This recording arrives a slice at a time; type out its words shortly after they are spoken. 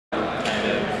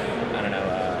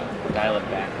dial it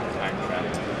back in time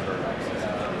travel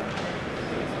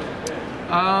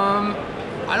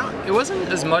It wasn't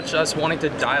as much us wanting to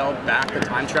dial back the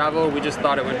time travel. We just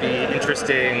thought it would be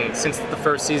interesting, since the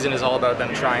first season is all about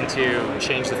them trying to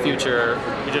change the future.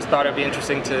 We just thought it would be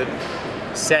interesting to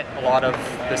set a lot of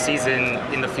the season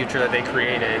in the future that they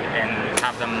created and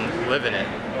have them live in it.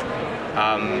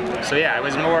 So yeah, it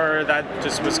was more that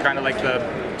just was kind of like the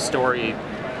story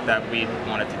that we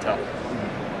wanted to tell.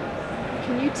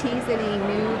 Can you tease any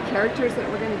new characters that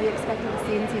we're going to be expecting to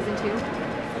see in season 2?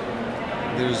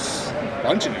 There's a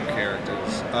bunch of new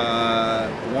characters.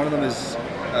 One of them is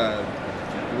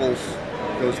Wolf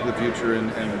goes to the future and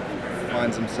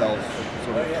finds himself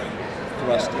sort of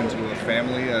thrust into a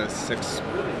family, a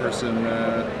 6-person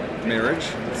marriage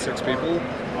with 6 people,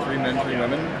 3 men, 3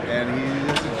 women, and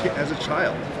he has a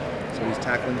child. So he's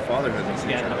tackling fatherhood in the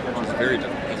future, which is very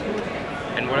difficult.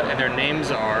 And their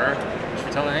names are, should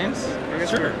we tell the names?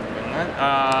 Sure.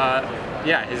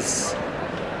 Yeah,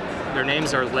 their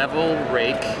names are Level,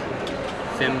 Rake,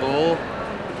 Thimble,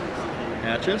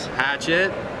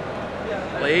 Hatchet,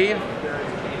 Blade,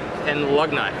 and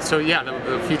Lugnut. So yeah,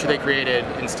 the future they created,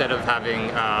 instead of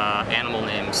having animal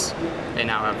names, they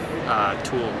now have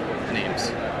tool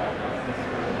names.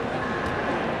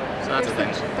 So that's the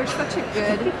thing. They're such a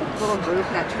good little group,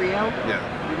 that trio. Yeah.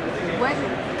 What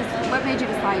made you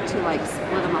decide to like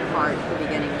split them apart at the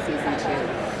beginning of season 2?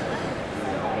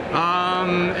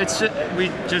 It's just,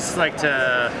 we just like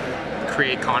to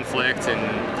create conflict and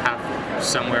have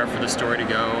somewhere for the story to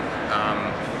go.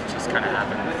 It just kind of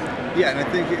happened. Yeah, and I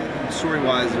think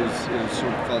story-wise, it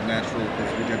sort of felt natural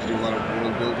because we got to do a lot of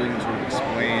world building and sort of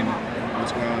explain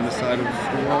what's going on this side of the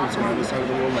world, what's going on this side of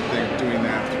the world. And I think doing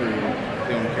that through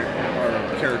our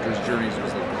characters' journeys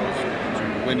was the most sort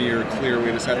of linear, clear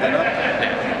way to set that up.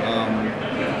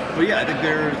 But yeah, I think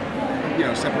they're,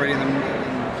 separating them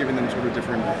and giving them sort of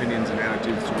different opinions and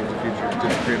attitudes towards the future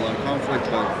did create a lot of conflict,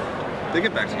 but they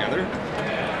get back together.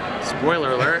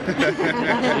 Spoiler alert.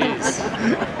 Jeez.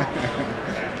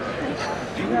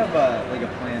 Do you have like a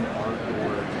planned arc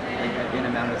or like an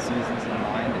amount of seasons in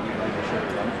mind that you'd like the show to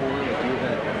run for? Like, do you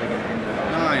have like an end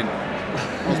goal? 9.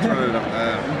 Let's throw it up.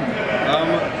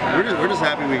 We're just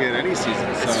happy we get any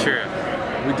season. So It's true.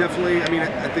 We definitely. I mean,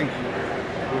 I think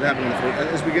what happened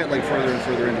as we get like further and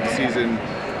further into the season,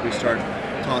 we start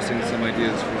tossing some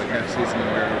ideas for like next season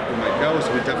and where it might go.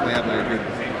 So we definitely have like a good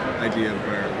idea of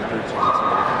where the 3rd season is going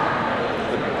to go.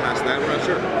 But past that, we're not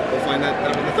sure. We'll find that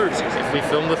out in the 3rd season. If we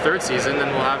film the 3rd season, then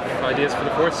we'll have ideas for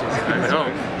the 4th season, I would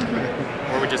hope.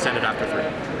 Or we just end it after 3.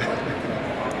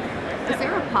 Is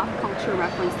there a pop culture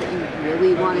reference that you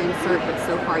really want to insert, but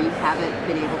so far you haven't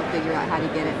been able to figure out how to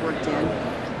get it worked in? I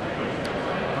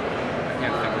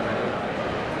can't think of it.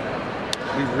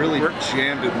 We really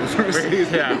jammed it in the 1st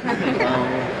season. Yeah.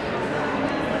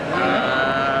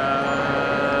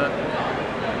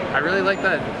 I really like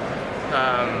that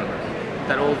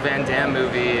that old Van Damme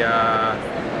movie,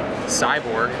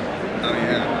 Cyborg. Oh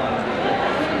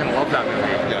yeah. I love that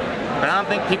movie. Yeah. But I don't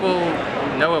think people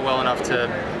know it well enough to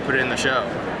put it in the show.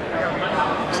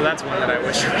 So that's one that I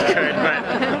wish we could,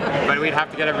 but we'd have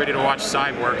to get everybody to watch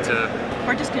Cyborg to...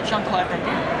 Or just get Jean-Claude Van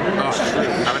Damme. Oh,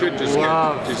 I would just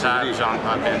love to have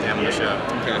Jean-Claude Van Damme on the show.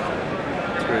 Okay.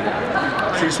 That's great.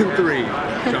 Season 3,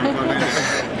 Jean-Claude Van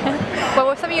Damme. What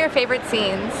were some of your favorite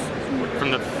scenes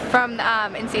From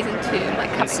in season 2, like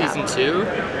coming in season up? 2?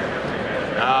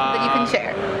 That you can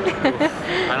share.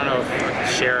 I don't know if I can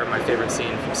share my favorite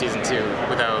scene from season 2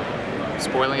 without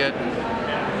spoiling it,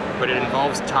 but it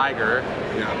involves Tiger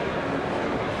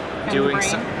doing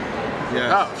some.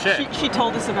 Yeah. Oh shit! She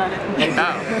told us about it.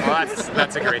 Oh, well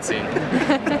that's a great scene.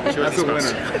 That's a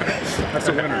winner. That's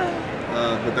a winner.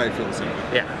 But I feel the same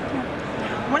way. Yeah.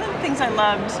 One of the things I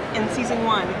loved in season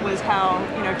 1 was how,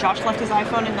 Josh left his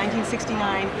iPhone in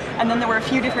 1969, and then there were a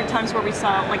few different times where we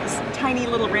saw like tiny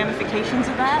little ramifications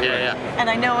of that. Yeah. And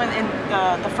I know in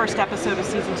the first episode of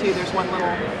season 2, there's one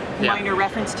little minor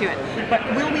reference to it. But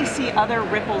will we see other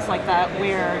ripples like that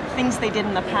where things they did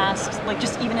in the past, like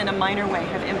just even in a minor way,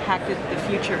 have impacted the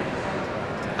future?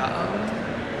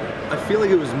 I feel like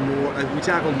it was more. We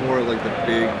tackled more like the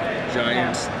big,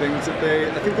 giant things that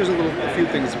I think there's a few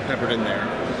things peppered in there,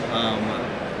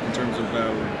 in terms of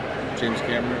how James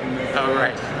Cameron. Oh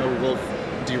right. How Wolf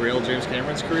derailed James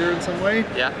Cameron's career in some way.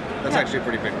 Yeah. That's actually a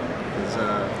pretty big one.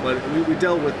 But we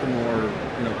dealt with the more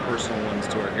personal ones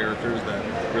to our characters that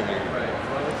really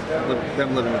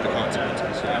them living with the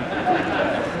consequences.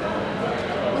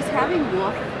 Was having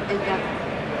Wolf end up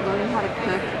learning how to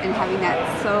cook and having that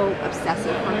so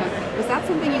obsessive for him, was that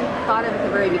something you thought of at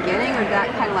the very beginning, or did that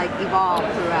kind of like evolve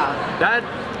throughout? That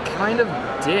kind of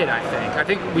did, I think. I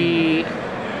think we,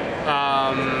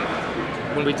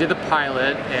 when we did the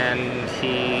pilot and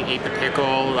he ate the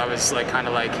pickle, that was like kind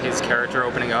of like his character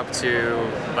opening up to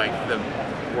like the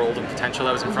world of potential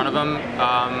that was in front of him.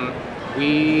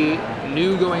 We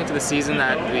knew going into the season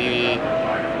that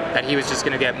he was just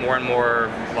going to get more and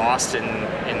more lost in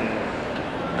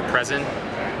the present.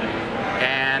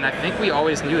 And I think we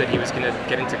always knew that he was going to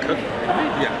get into cooking.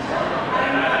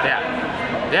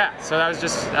 Yeah. So that was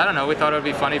just, I don't know, we thought it would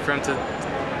be funny for him to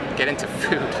get into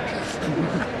food.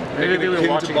 Maybe we were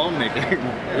watching.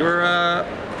 We were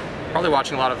probably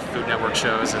watching a lot of Food Network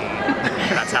shows, and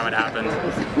that's how it happened.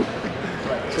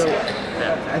 So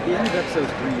at the end of episode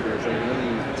 3, there's a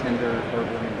really tender,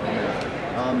 heartwarming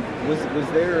moment. Was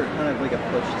there kind of like a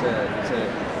push to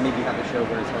maybe have the show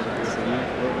where it's harder to see a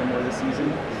little bit more this season?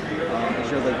 It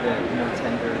showed like the more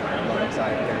tender, loving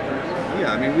side of characters.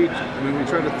 Yeah, I mean we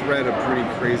try to thread a pretty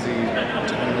crazy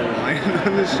tonal line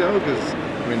on this show because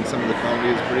some of the comedy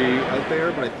is pretty out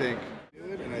there, but I think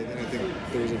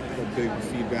there was a big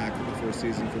feedback in the first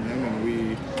season from him, and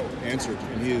we answered.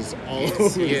 And he is all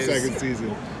over the second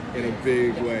season in a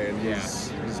big way, and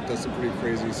he's does some pretty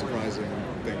crazy, surprising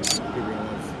things people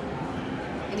love.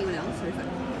 Anyone else? Or is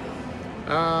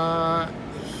that...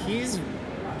 He's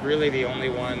really the only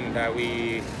one that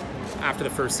we, after the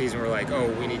first season, we're like, oh,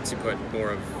 we need to put more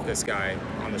of this guy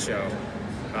on the show.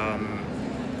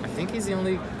 I think he's the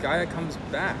only guy that comes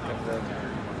back of the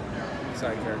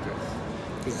side characters.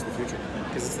 Because it's the future.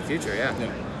 Because it's the future, yeah.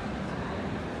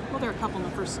 Well, there are a couple in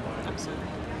the first episode.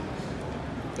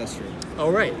 That's true. Oh,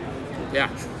 right. Yeah.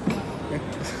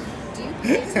 Do you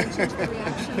pay attention to the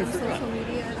reaction on social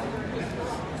media?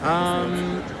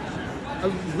 A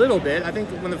little bit. I think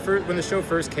when the show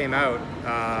first came out,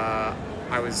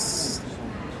 I was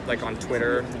like on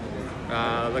Twitter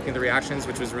looking at the reactions,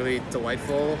 which was really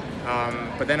delightful.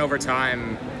 But then over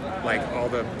time, like all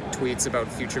the tweets about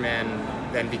Future Man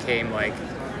then became like,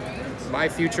 my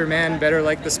future man better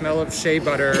like the smell of shea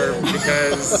butter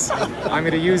because I'm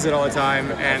going to use it all the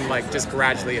time, and like just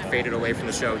gradually it faded away from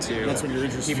the show too. That's when your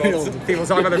interest people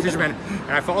talking about their future man,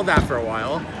 and I followed that for a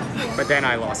while, but then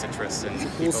I lost interest in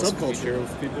Cool subculture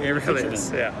of people. It really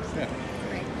is, yeah.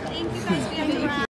 Thank you guys for being around.